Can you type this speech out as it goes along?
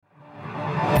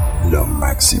Lo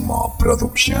Máximo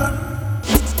Production.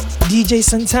 DJ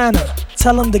Santana,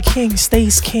 tell him the king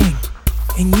stays king,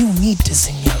 and you need this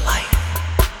in your life.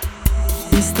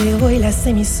 Desde hoy las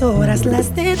emisoras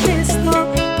las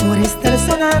detesto por estar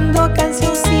sonando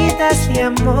cancioncitas de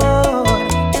amor,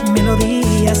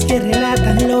 melodías que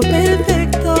relatan lo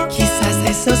perfecto. Quizás a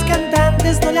esos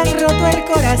cantantes no le han roto el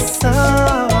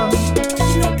corazón.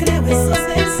 No creo esos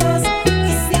versos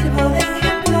y sirvo de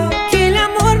ejemplo que el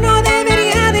amor no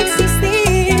debería de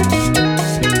existir.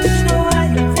 No hay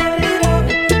un febrero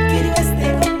que yo esté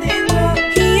contento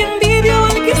y envidio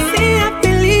al que sea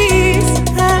feliz.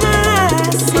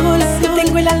 Azul,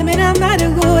 tengo el alma en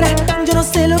amargura, yo no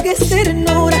sé lo que es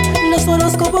ternura. Los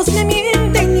horóscopos me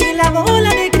mienten y la bola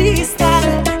de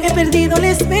cristal. He perdido la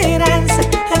esperanza,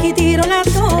 aquí tiro la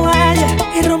toalla.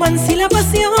 El romance y la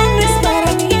pasión no es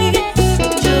para mí.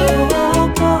 Yo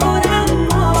por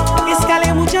amor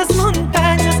escalé muchas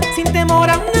montañas sin temor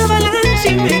a una avalancha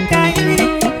y me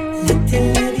caí. La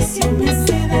televisión me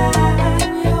hace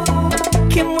daño,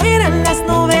 que mueran las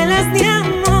novelas de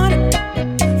amor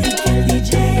y que el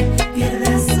DJ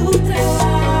pierda su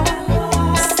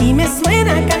trabajo. Si me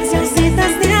suena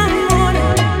cancioncitas de amor.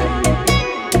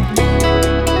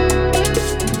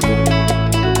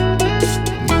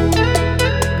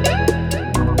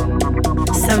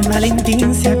 San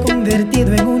Valentín se ha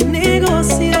convertido en un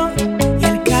negocio y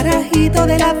el carajito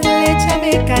de la flecha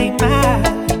me cae mal.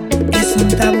 Es un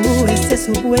tabú ese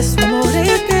supuesto amor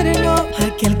eterno,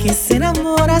 aquel que se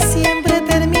enamora siempre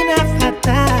termina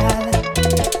fatal.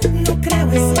 No creo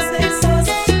esos versos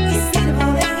y sirvo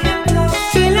de ejemplo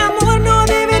que el amor no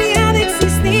debería de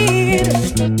existir.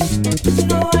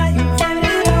 No hay un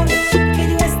febrero que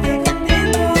yo esté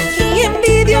contento y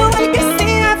envidio al que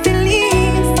sea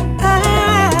feliz.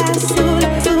 Azul,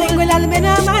 tengo el alma en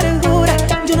amargura,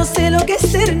 yo no sé lo que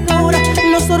es ternura.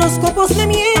 Los horóscopos me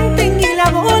mienten y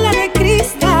la bola de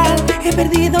cristal. He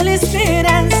perdido la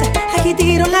esperanza, aquí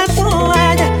tiro la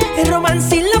toalla. El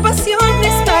romance y la pasión no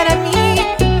es para mí.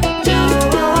 Yo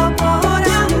por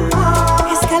amor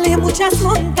escalé muchas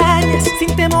montañas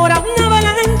sin temor a una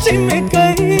avalancha y me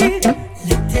caí.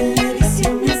 La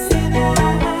televisión me hace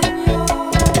daño,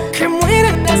 que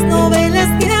mueran las novelas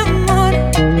de amor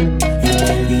y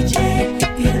que el DJ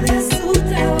pierda su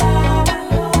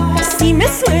trabajo. Si me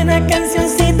suena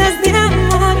cancioncitas de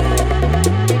amor.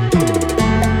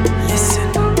 Listen.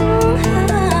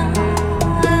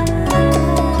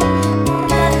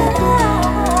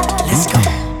 Let's go.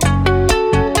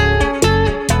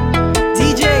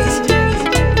 DJs,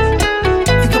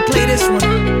 you can play this one.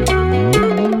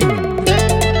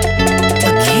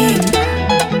 The King,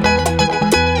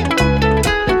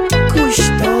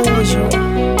 Custodio.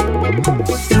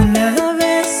 Una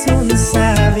vez un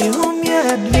sabio me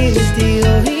advirtió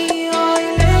y hoy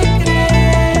le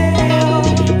creo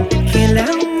que el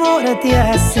amor te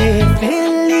hace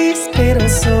feliz, pero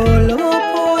solo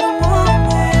por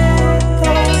momentos.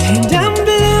 And I'm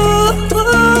blue,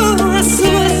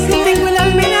 azul, tengo el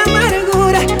alma en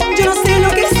amargura, yo no sé lo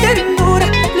que es ternura.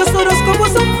 Los horóscopos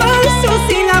son falsos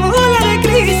y la bola de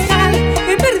cristal.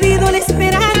 He perdido la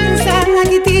esperanza,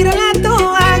 aquí tiro la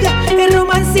toalla. El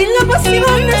romance y la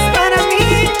pasión no es para mí.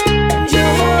 Yo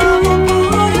por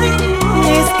amor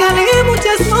escalé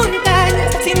muchas montañas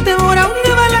sin temor a una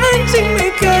avalancha y me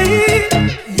caí.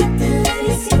 La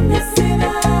televisión me hace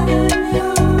daño,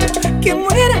 que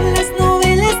mueran las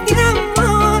novelas de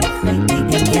amor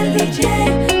y que el DJ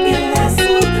pierda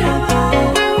su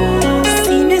trabajo.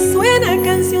 Si me suenan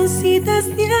cancioncitas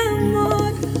de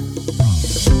amor.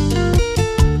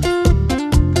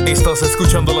 Estás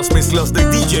escuchando las mezclas de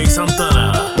DJ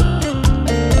Santana.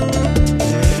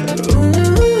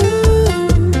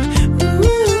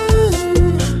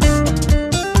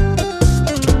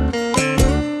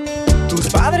 Tus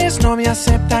padres no me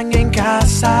aceptan en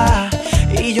casa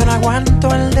y yo no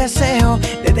aguanto el deseo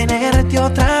de tenerte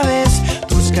otra vez.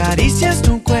 Tus caricias,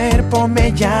 tu cuerpo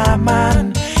me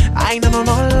llaman. Ay, no, no,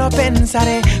 no lo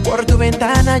pensaré. Por tu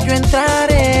ventana yo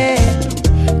entraré.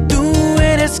 Tú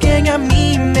eres quien a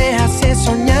mí me hace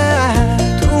soñar.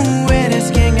 Tú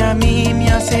eres quien a mí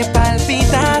me hace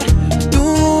palpitar.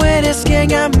 Tú eres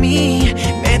quien a mí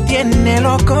me tiene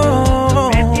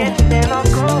loco.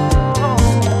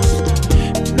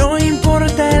 No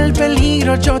importa el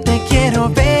peligro, yo te quiero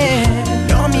ver.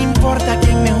 No me importa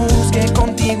quién me juzgue,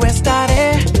 contigo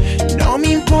estaré. No me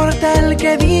importa el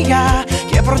que diga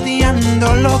que por ti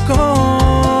ando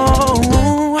loco.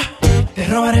 Te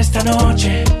robaré esta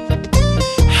noche.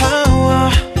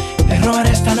 Te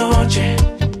robaré esta noche.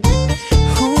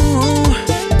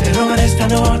 Te robaré esta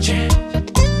noche.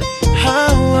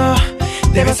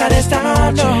 Te besaré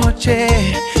esta noche.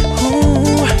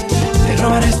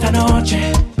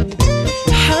 noche.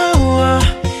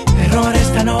 Te robaré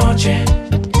esta noche.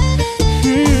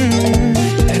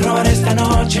 Te robaré esta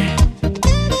noche.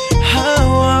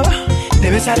 Te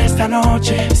besaré esta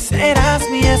noche. Serás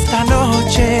mía esta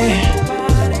noche.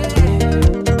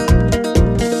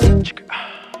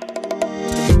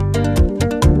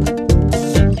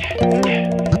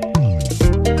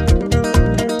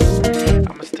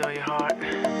 I'ma steal your heart.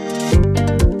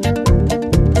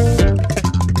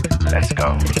 Let's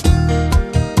go.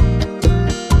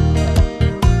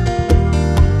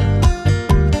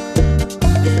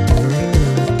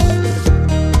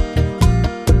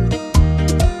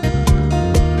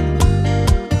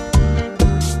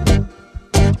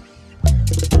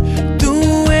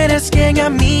 A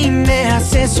mí me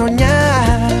hace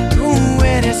soñar, tú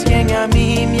eres quien a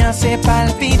mí me hace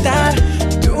palpitar,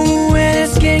 tú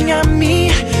eres quien a mí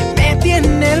me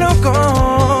tiene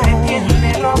loco,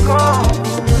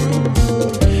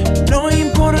 No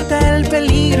importa el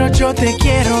peligro, yo te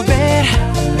quiero ver,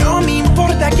 no me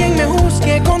importa quién me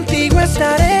juzgue, contigo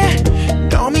estaré,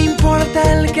 no me importa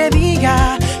el que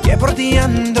diga que por ti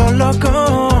ando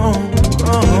loco,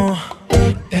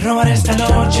 Te robaré esta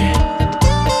noche.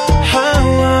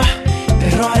 Te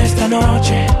robaré esta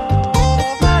noche.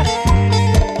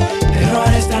 Te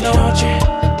robaré esta noche.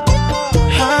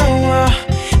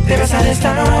 Te besaré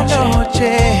esta noche.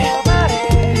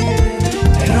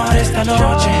 Te robaré esta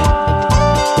noche.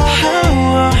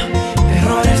 Te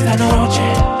robaré esta noche.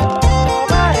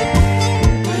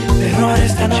 Te robaré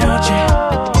esta noche.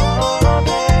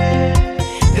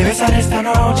 Te besaré esta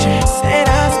noche.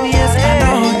 Serás mía esta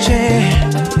noche.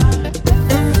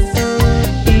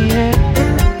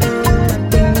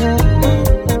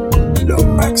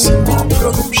 Máxima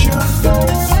producción.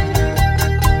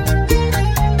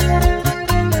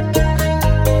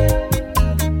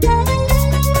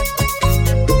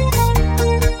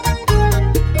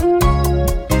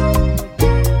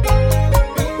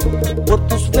 Por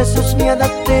tus besos me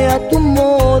adapté a tu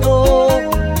modo,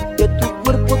 de tu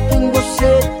cuerpo tengo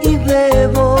sed y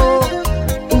bebo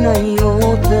una y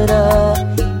otra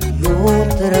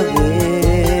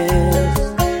vez.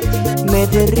 Me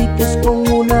derrites con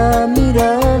una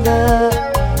mirada,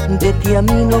 de ti a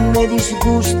mí no me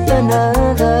disgusta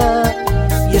nada,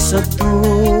 y eso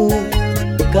tú,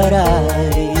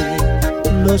 caray,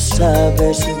 lo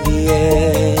sabes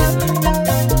bien.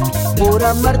 Por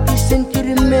amarte y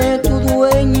sentirme tu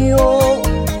dueño,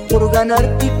 por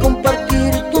ganarte y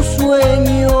compartir tu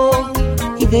sueño,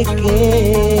 y de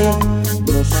que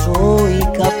no soy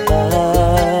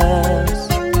capaz,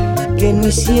 que no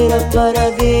hiciera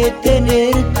para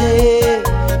detenerte,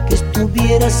 que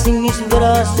estuvieras en mis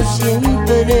brazos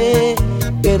siempre,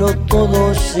 pero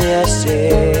todo se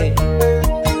hace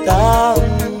tan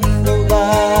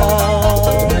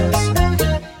fugaz.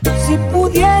 Si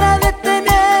pudiera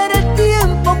detener el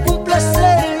tiempo con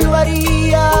placer lo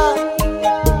haría,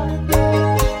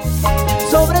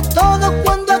 sobre todo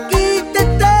cuando aquí te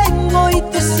tengo y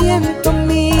te siento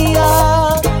mía,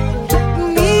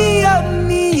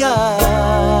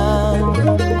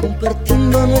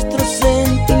 compartiendo nuestros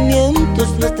sentimientos,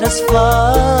 nuestras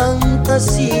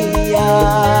fantasías.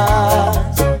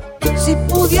 Si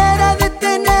pudiera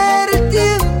detener el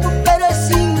tiempo, pero es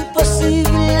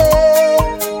imposible,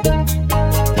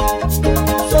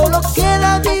 solo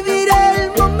queda vivir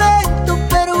el momento,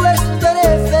 pero es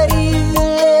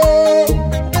preferible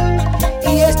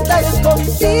y estar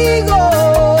contigo,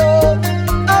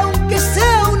 aunque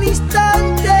sea un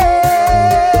instante,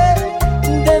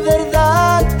 de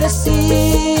verdad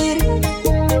decir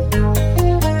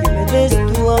que me des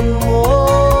tu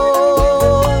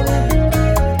amor,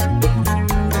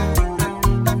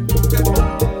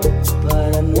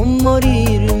 para no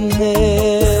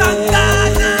morirme.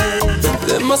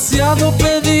 Demasiado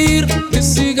pedir que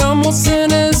sigamos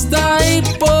en esta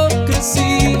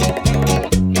hipocresía.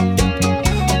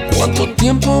 ¿Cuánto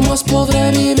tiempo más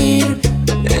podré vivir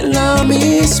en la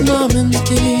misma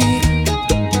mentira?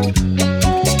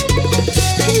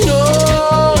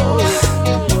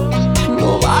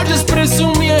 No vayas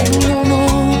presumiendo, no,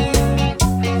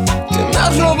 que me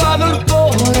has robado el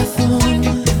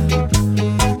corazón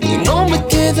y no me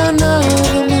queda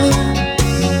nada más.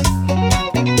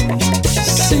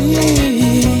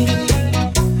 Sí,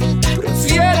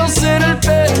 prefiero ser el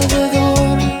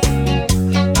perdedor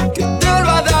que te lo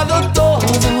ha dado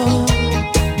todo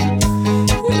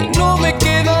y no me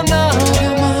queda nada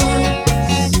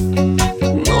más,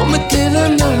 no me queda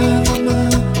nada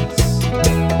más.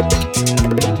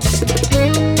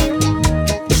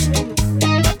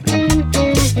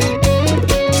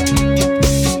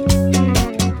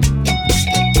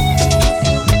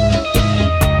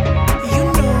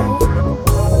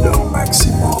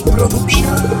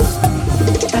 Production.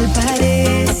 Tal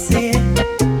parece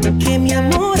que mi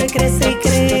amor crece y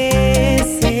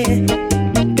crece,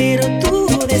 pero tú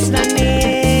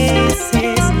desvaneces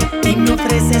y me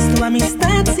ofreces tu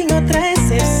amistad sin otra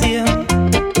excepción.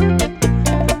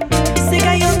 Sé que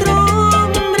hay otro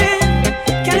hombre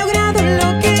que ha logrado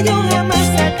lo que yo jamás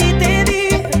a ti te di: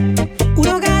 un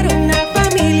hogar, una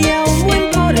familia, un buen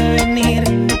porvenir.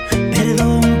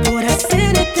 Perdón por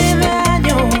hacerte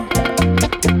daño,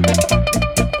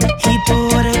 y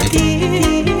por ti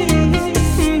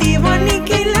vivo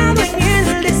aniquilado en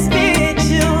el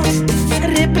despecho,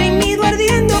 reprimido,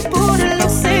 ardiendo por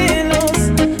los celos.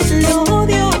 Lo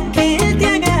odio que él te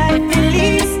haga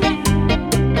feliz.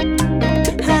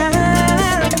 A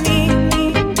mí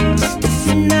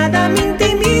nada me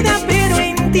intimida, pero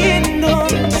entiendo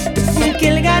que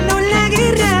él ganó la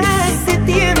guerra hace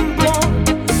tiempo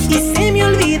y se me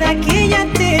olvida que ya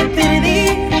te perdí.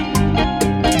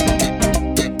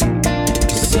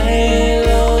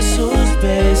 Celo sus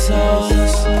besos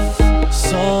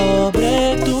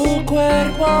sobre tu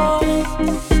cuerpo.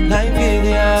 La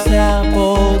envidia se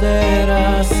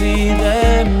apodera así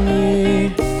de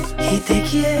mí. Y te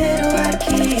quiero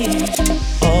aquí.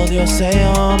 Odio ese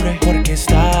hombre porque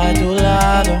está a tu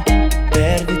lado.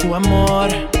 Perdí tu amor,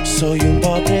 soy un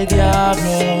pobre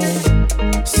diablo.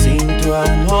 Sin tu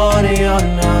amor yo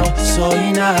no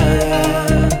soy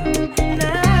nada.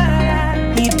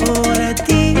 Y por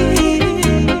ti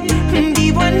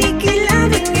vivo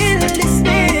aniquilado en el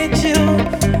despecho,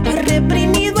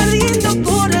 reprimido, ardiendo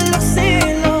por los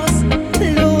celos.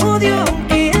 Lo odio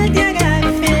aunque él te haga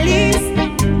feliz.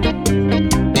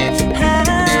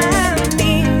 A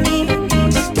mí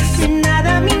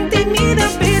nada me intimida,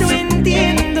 pero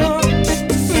entiendo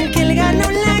que él ganó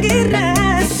la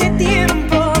guerra hace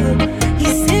tiempo y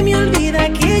se me olvida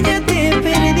que ya te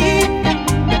perdí.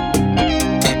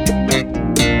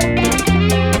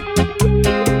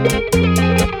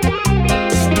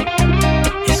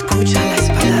 Escucha las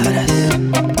palabras.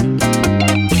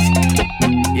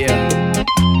 Yeah.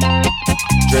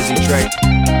 Drizzy Drake.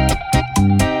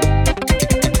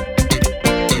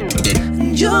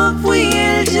 Yo fui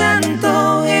el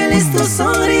llanto, él es tu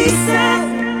sonrisa,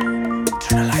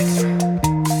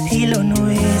 y lo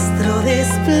nuestro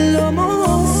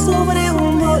desplomó sobre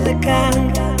un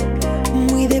volcán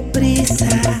muy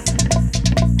deprisa.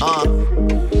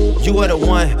 You were the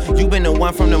one, you been the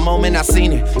one from the moment I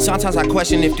seen it. Sometimes I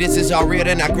question if this is all real,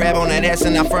 then I grab on that ass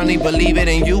and I firmly believe it.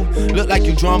 And you look like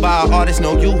you drawn by an artist,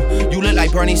 no you. You look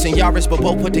like Bernice and Yaris, but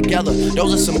both put together.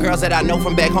 Those are some girls that I know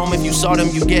from back home. If you saw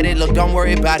them, you get it. Look, don't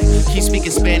worry about it. Keep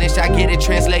speaking Spanish, I get it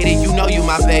translated. You know you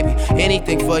my baby.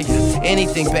 Anything for you,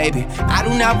 anything, baby. I do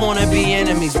not wanna be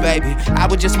enemies, baby. I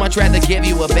would just much rather give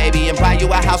you a baby and buy you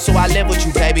a house so I live with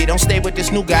you, baby. Don't stay with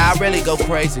this new guy, I really go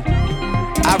crazy.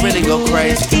 I really go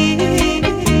crazy.